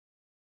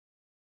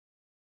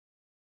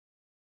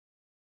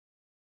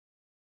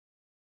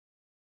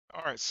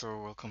Alright,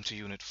 so welcome to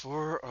Unit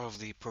 4 of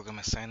the program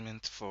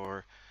assignment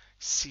for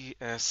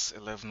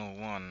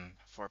CS1101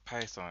 for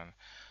Python.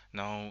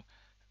 Now,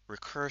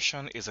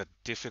 recursion is a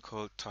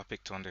difficult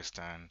topic to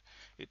understand.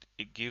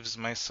 It gives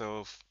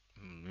myself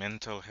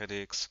mental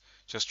headaches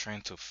just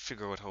trying to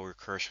figure out how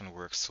recursion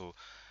works. So,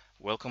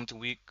 welcome to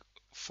week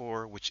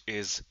 4, which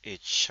is a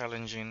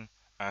challenging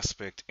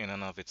aspect in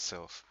and of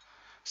itself.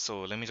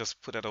 So, let me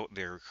just put that out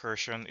there.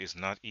 Recursion is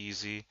not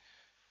easy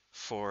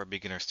for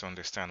beginners to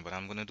understand, but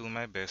I'm going to do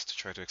my best to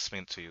try to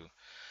explain it to you.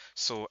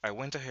 So I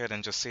went ahead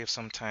and just saved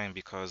some time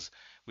because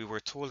we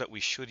were told that we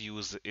should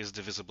use the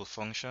isDivisible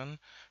function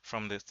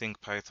from the Think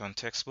Python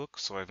textbook.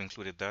 So I've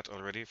included that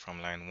already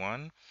from line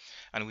 1.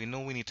 And we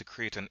know we need to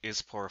create an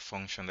isPower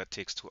function that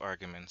takes 2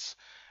 arguments,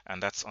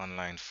 and that's on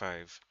line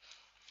 5.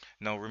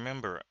 Now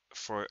remember,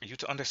 for you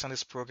to understand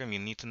this program, you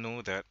need to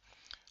know that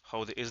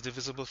how the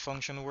isDivisible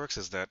function works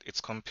is that it's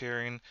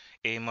comparing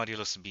a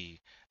modulus b.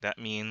 That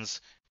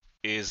means,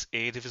 is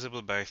a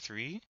divisible by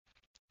 3?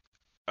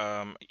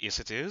 Yes,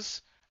 it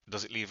is.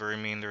 Does it leave a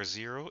remainder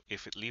 0?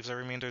 If it leaves a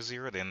remainder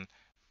 0, then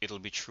it'll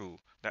be true.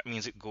 That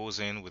means it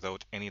goes in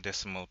without any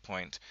decimal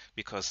point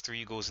because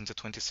 3 goes into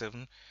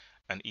 27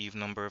 an even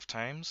number of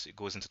times. It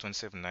goes into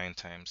 27 9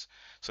 times.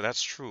 So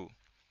that's true.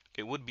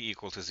 It would be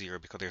equal to 0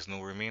 because there's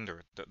no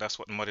remainder. That's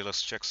what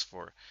modulus checks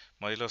for.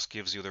 Modulus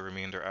gives you the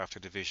remainder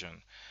after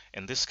division.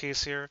 In this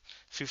case here,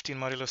 15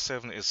 modulus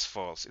 7 is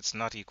false. It's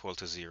not equal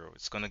to 0.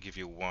 It's going to give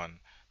you 1.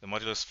 The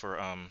modulus for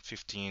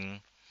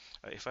 15,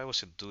 if I was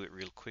to do it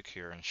real quick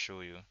here and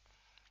show you,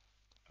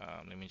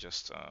 let me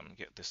just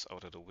get this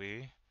out of the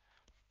way,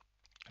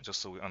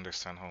 just so we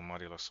understand how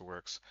modulus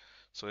works.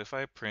 So if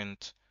I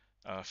print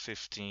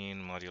 15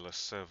 modulus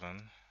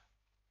 7,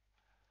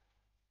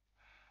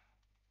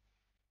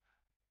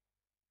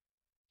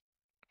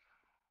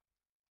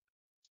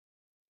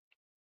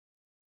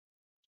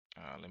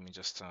 let me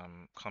just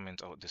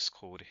comment out this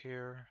code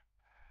here.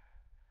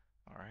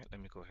 All right,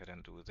 let me go ahead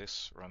and do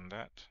this, run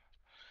that.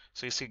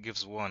 So you see it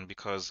gives 1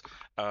 because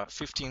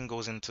 15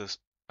 goes into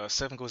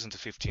 7 goes into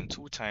 15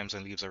 2 times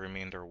and leaves a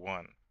remainder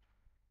 1.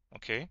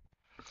 Okay?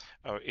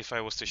 If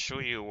I was to show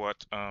you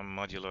what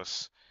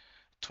modulus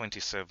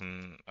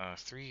 27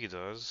 3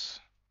 does,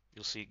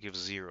 you'll see it gives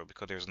 0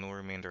 because there's no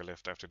remainder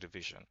left after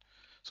division.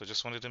 So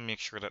just wanted to make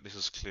sure that this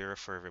is clear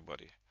for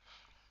everybody.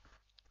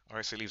 All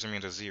right, so it leaves a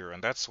remainder 0,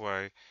 and that's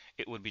why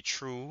it would be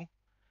true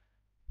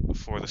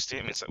for the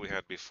statements that we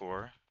had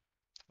before.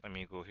 Let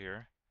me go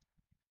here.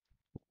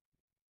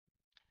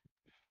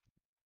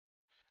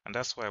 And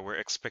that's why we're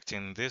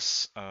expecting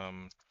these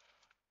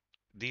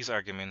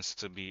arguments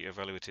to be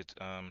evaluated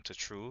to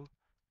true.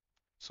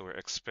 So we're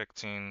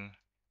expecting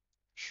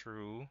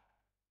true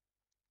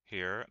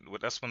here. Well,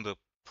 that's when the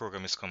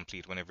program is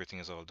complete, when everything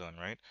is all done,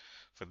 right?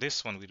 For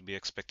this one, we'd be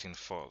expecting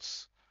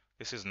false.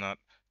 This is not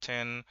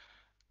 10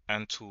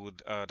 and 2.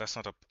 That's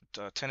not a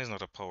 10 is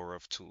not a power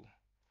of 2.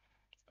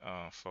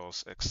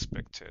 False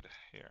expected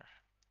here.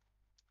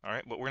 All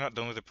right, but we're not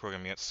done with the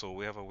program yet, so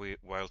we have a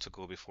while to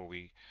go before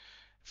we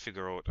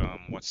figure out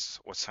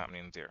what's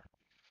happening there.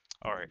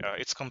 All right,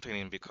 it's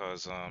complaining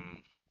because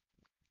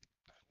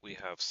we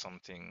have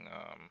something.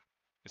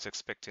 It's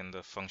expecting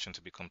the function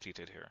to be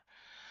completed here.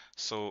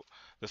 So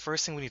the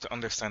first thing we need to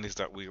understand is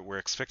that we're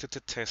expected to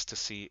test to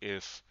see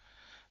if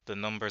the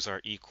numbers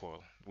are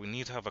equal. We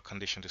need to have a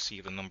condition to see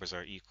if the numbers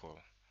are equal.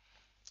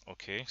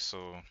 Okay,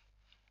 so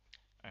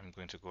I'm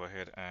going to go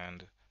ahead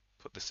and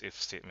put this if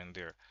statement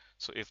there.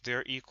 So if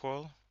they're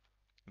equal,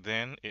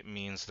 then it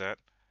means that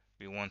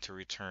we want to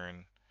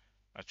return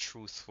a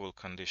truthful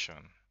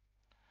condition,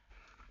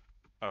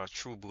 a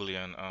true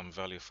Boolean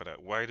value for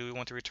that. Why do we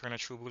want to return a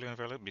true Boolean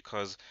value?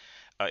 Because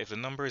if the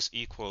number is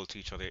equal to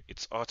each other,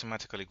 it's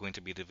automatically going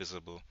to be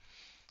divisible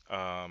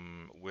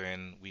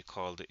when we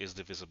call the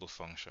isDivisible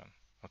function.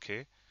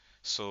 Okay,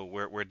 so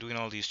we're doing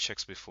all these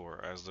checks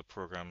before as the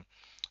program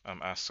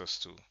asks us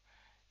to.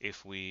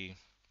 If we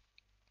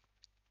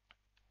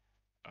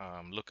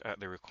look at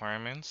the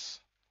requirements,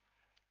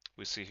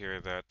 we see here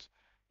that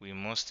we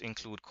must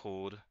include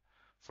code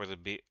for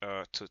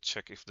to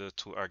check if the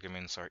 2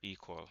 arguments are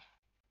equal.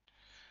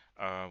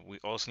 We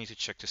also need to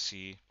check to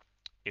see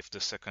if the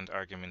second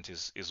argument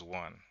is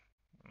 1.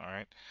 All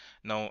right.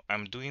 Now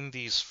I'm doing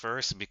these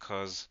first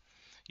because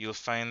you'll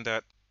find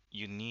that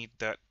you need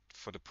that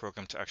for the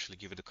program to actually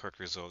give you the correct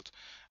result.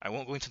 I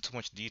won't go into too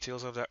much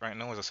details of that right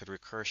now. As I said,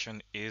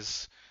 recursion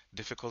is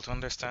difficult to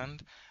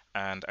understand,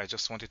 and I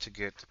just wanted to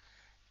get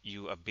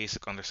you a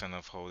basic understanding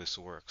of how this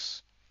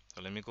works.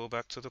 So let me go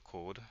back to the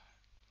code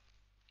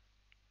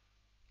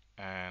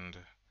and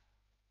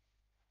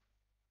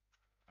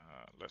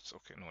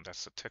okay, no,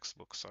 that's the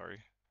textbook,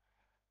 sorry.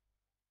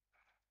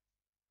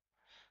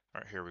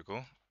 All right, here we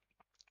go.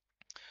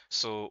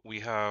 So we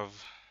have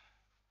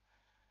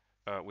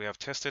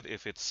tested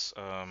if it's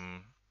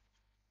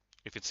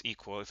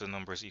equal, if the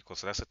number is equal.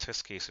 So that's a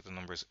test case if the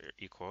numbers are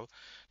equal.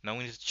 Now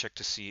we need to check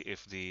to see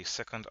if the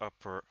second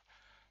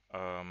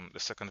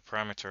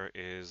parameter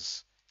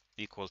is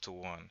equal to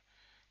 1.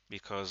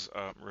 Because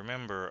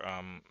remember,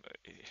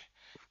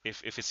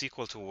 if it's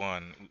equal to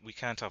 1, we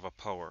can't have a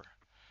power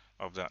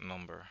of that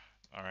number.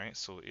 All right,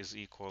 so is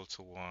equal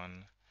to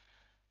 1.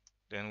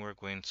 Then we're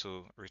going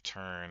to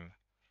return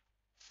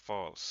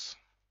false.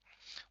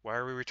 Why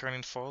are we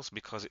returning false?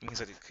 Because it means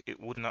that it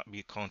would not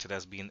be counted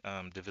as being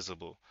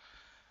divisible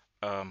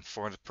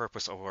for the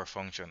purpose of our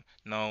function.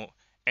 Now,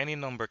 any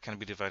number can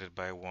be divided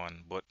by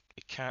 1, but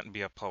it can't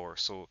be a power.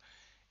 So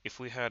if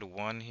we had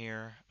 1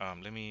 here,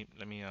 let me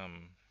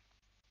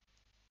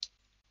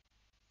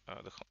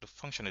the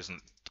function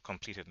isn't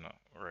completed now.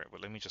 All right,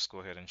 but let me just go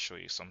ahead and show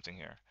you something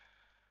here.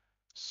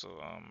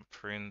 So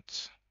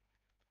print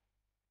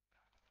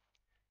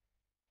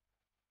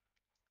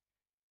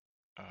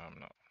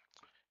no.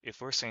 If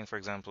we're saying, for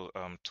example,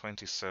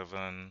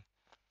 27,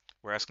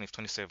 we're asking if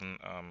 27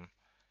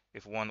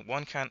 if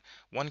one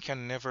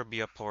can never be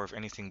a power of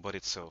anything but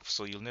itself.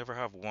 So you'll never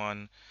have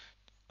one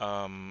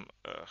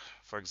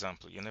for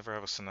example, you never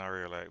have a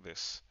scenario like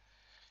this.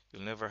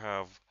 You'll never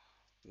have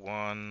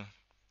 1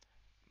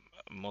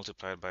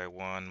 multiplied by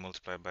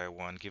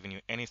 1 giving you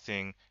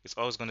anything. It's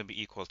always going to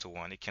be equal to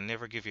 1. It can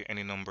never give you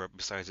any number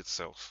besides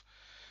itself.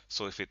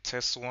 So if it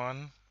tests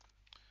 1,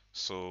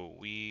 so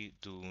we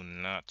do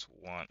not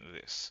want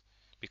this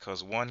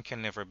because 1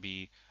 can never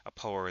be a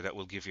power that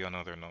will give you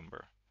another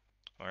number.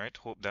 All right,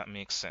 hope that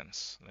makes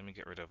sense. Let me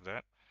get rid of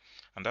that.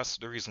 And that's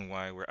the reason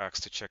why we're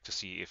asked to check to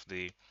see if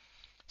the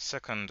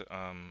second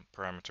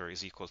parameter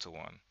is equal to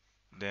 1.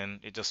 Then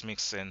it just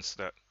makes sense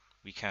that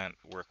we can't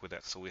work with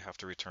that, so we have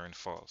to return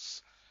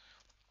false.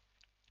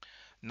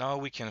 Now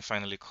we can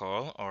finally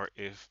call our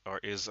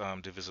is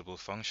divisible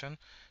function.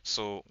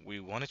 So we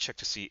want to check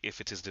to see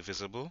if it is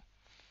divisible.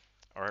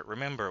 All right,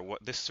 remember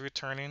what this is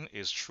returning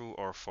is true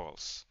or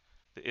false.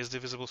 The is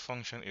divisible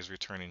function is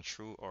returning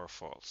true or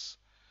false.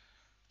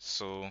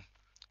 So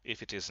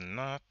if it is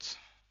not,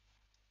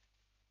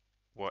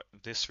 what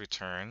this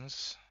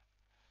returns,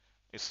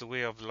 it's the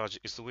way of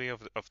logic, it's the way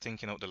of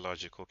thinking out the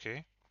logic,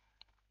 okay?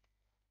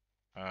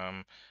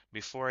 Um,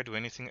 Before I do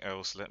anything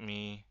else, let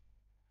me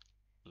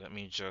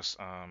just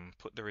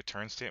put the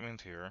return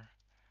statement here.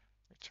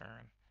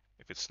 Return.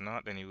 If it's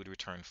not, then you would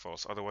return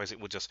false. Otherwise, it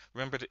would just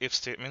remember the if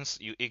statements.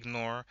 You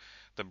ignore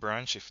the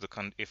branch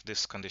if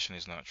this condition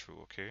is not true.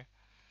 Okay.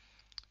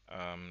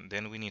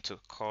 Then we need to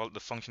call the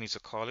function needs to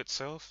call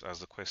itself, as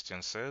the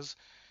question says.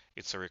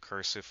 It's a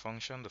recursive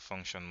function. The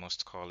function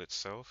must call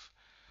itself.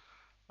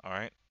 All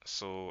right.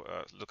 So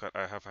look at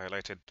I have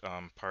highlighted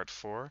part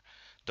 4.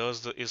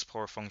 Does the is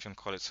power function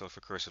call itself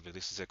recursively?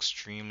 This is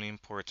extremely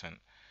important.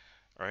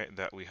 All right,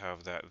 that we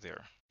have that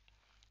there.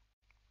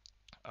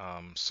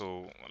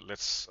 So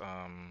let's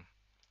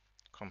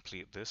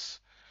complete this.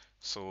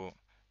 So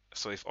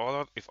if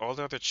all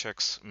the other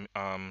checks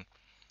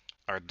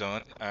are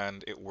done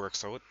and it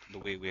works out the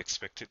way we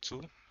expect it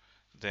to,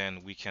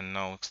 then we can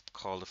now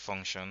call the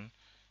function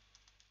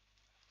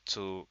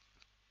to.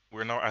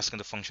 We're now asking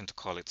the function to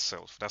call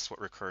itself. That's what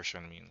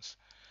recursion means.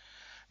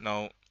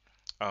 Now,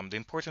 the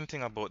important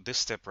thing about this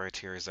step right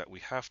here is that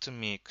we have to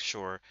make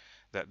sure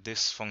that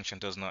this function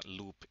does not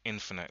loop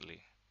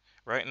infinitely.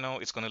 Right now,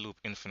 it's going to loop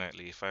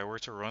infinitely. If I were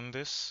to run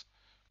this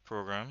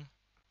program,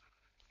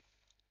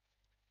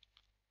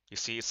 you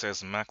see it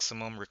says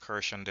maximum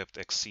recursion depth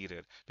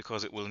exceeded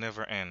because it will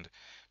never end.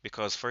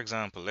 Because, for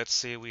example, let's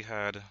say we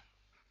had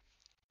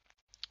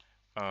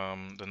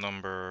the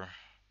number,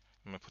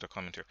 let me put a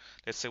comment here.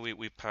 Let's say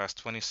we passed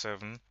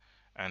 27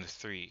 and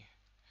 3.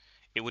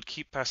 It would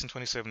keep passing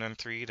 27 and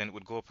 3, then it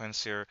would go up and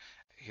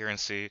here and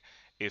say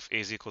if a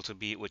is equal to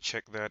b, it would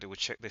check that, it would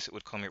check this, it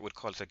would come here, it would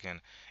call it again.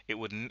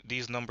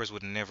 These numbers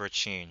would never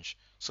change.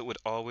 So it would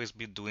always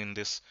be doing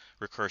this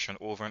recursion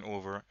over and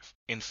over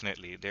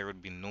infinitely. There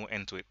would be no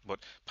end to it. But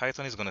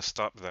Python is going to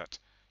stop that.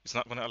 It's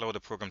not going to allow the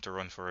program to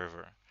run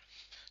forever.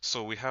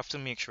 So we have to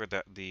make sure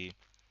that the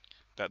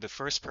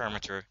first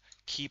parameter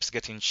keeps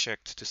getting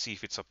checked to see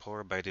if it's a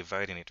power by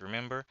dividing it.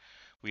 Remember,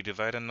 we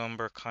divide a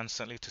number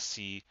constantly to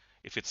see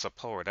if it's a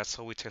power. That's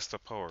how we test a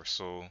power.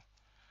 So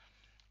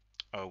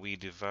we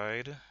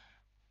divide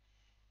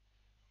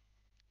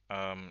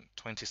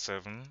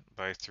 27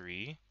 by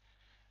 3,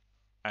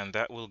 and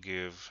that will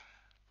give.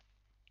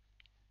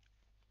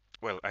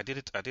 Well, I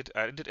did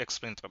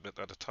explain it a bit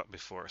at the top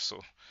before,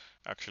 so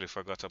actually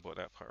forgot about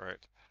that part,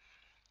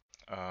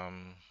 right?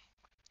 Um,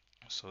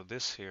 so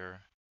this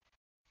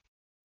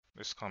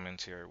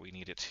comment here, we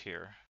need it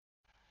here.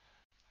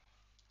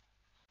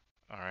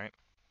 All right.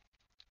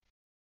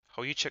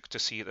 How you check to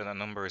see that a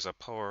number is a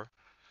power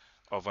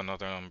of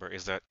another number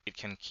is that you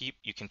can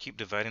keep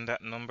dividing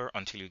that number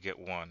until you get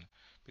 1,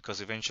 because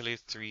eventually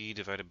 3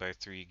 divided by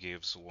 3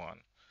 gives 1.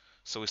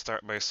 So we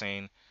start by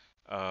saying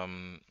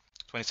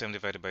 27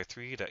 divided by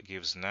 3, that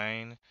gives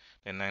 9,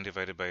 then 9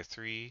 divided by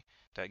 3,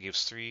 that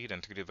gives 3, then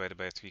 3 divided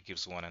by 3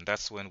 gives 1, and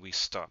that's when we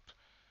stop,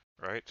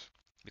 right?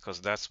 Because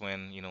that's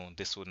when,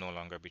 this would no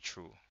longer be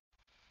true.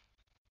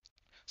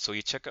 So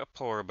you check a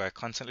power by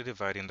constantly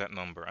dividing that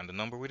number, and the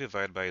number we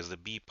divide by is the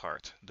b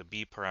part, the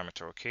b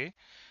parameter, okay?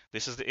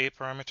 This is the a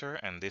parameter,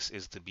 and this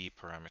is the b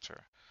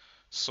parameter.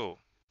 So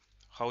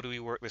how do we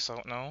work this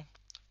out now?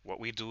 What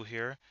we do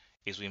here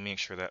is we make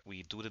sure that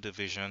we do the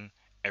division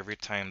every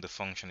time the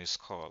function is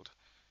called,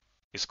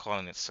 is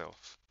calling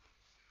itself.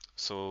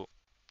 So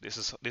this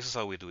is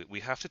how we do it. We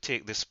have to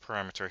take this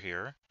parameter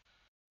here,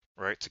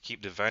 right, to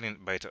keep dividing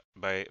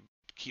by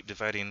keep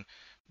dividing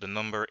the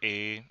number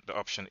A, the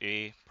option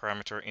A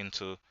parameter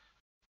into,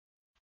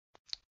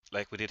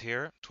 like we did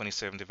here,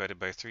 27 divided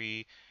by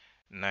 3,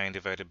 9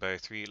 divided by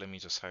 3. Let me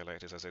just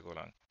highlight it as I go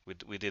along.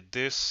 We did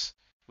this,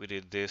 we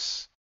did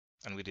this,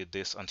 and we did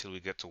this until we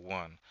get to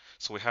 1.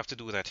 So we have to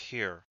do that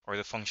here, or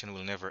the function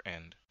will never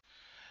end.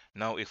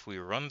 Now if we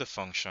run the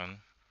function,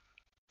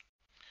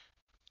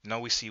 now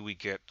we see we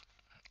get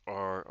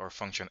our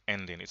function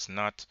ending. It's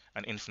not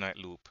an infinite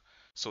loop.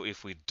 So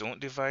if we don't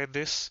divide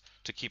this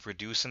to keep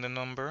reducing the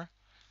number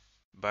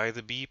by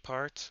the b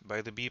part,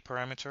 by the b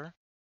parameter,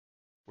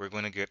 we're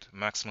going to get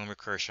maximum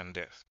recursion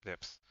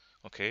depth.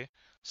 Okay,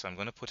 so I'm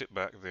going to put it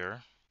back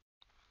there.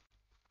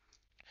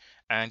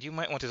 And you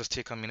might want to just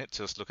take a minute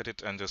to just look at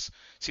it and just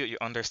see that you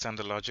understand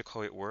the logic,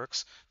 how it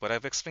works. But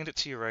I've explained it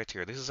to you right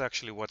here. This is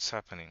actually what's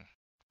happening.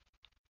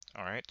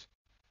 All right,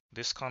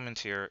 this comment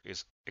here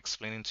is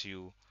explaining to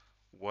you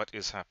what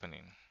is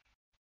happening.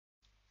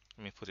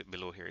 Let me put it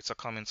below here. It's a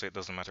comment, so it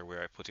doesn't matter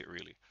where I put it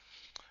really,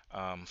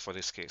 for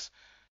this case.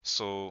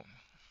 So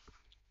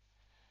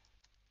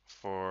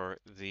for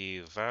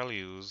the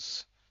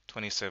values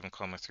 27,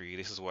 3,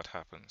 this is what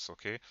happens,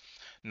 okay?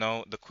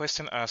 Now the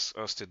question asks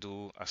us to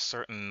do a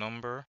certain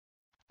number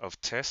of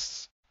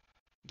tests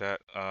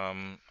that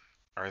are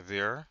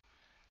there,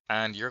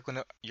 and you're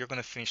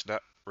gonna finish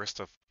that rest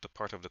of the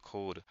part of the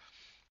code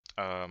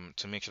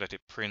to make sure that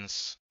it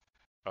prints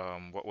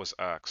what was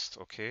asked,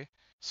 okay?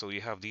 So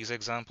you have these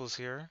examples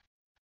here.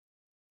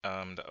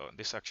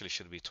 This actually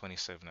should be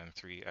 27 and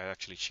 3. I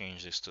actually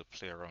changed this to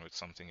play around with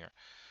something here.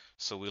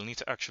 So we'll need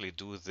to actually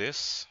do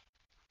this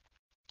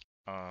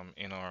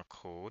in our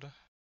code,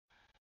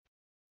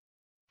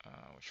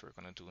 which we're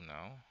going to do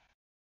now.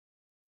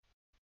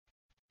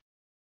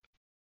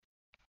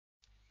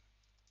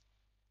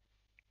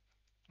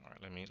 All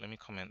right, let me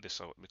comment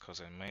this out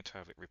because I might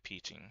have it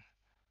repeating.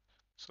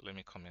 So let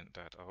me comment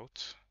that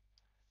out.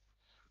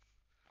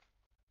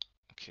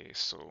 Okay,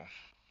 so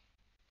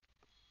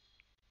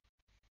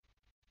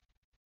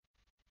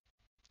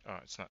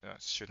it's not,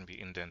 it shouldn't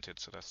be indented,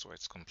 so that's why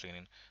it's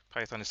complaining.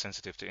 Python is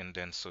sensitive to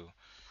indents, so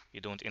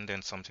you don't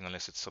indent something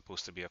unless it's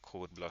supposed to be a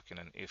code block in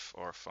an if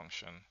or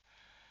function.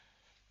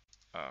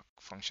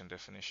 Function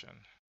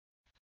definition.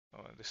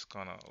 Oh, this is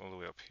gone all the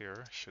way up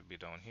here. Should be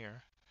down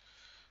here.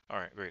 All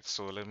right, great.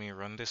 So let me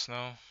run this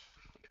now.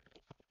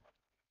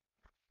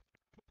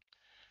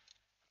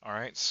 All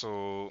right,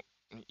 so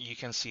you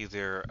can see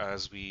there,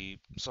 as we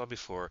saw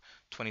before,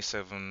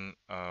 27,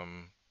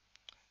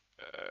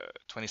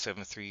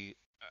 27.3,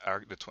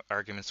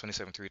 arguments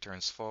 27.3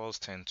 returns false,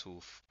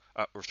 10.2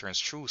 returns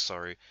true,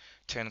 sorry,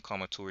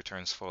 10.2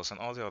 returns false, and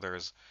all the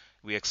others,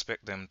 we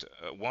expect them to,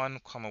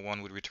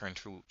 1.1 would return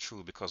true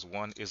because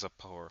 1 is a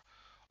power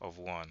of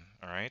 1,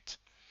 all right?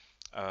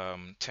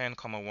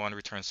 10.1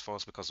 returns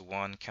false because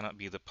 1 cannot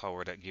be the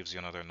power that gives you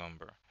another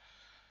number.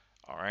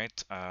 All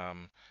right.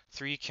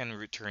 3 can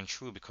return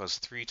true because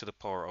 3 to the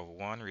power of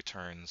 1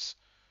 returns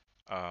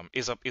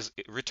it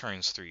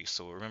returns 3.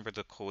 So remember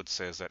the code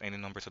says that any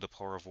number to the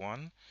power of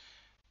 1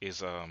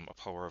 is a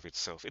power of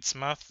itself. It's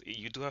math.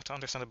 You do have to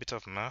understand a bit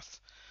of math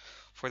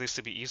for this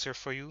to be easier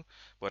for you,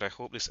 but I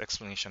hope this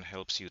explanation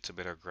helps you to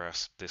better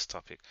grasp this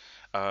topic.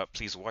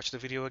 Please watch the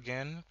video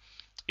again.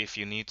 If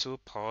you need to,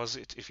 pause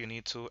it if you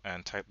need to,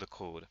 and type the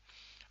code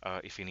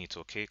if you need to.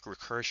 Okay,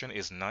 recursion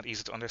is not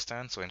easy to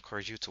understand, so I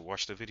encourage you to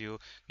watch the video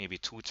maybe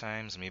 2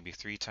 times, maybe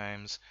 3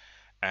 times,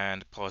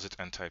 and pause it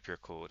and type your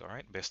code. All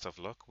right, best of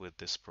luck with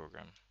this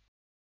program.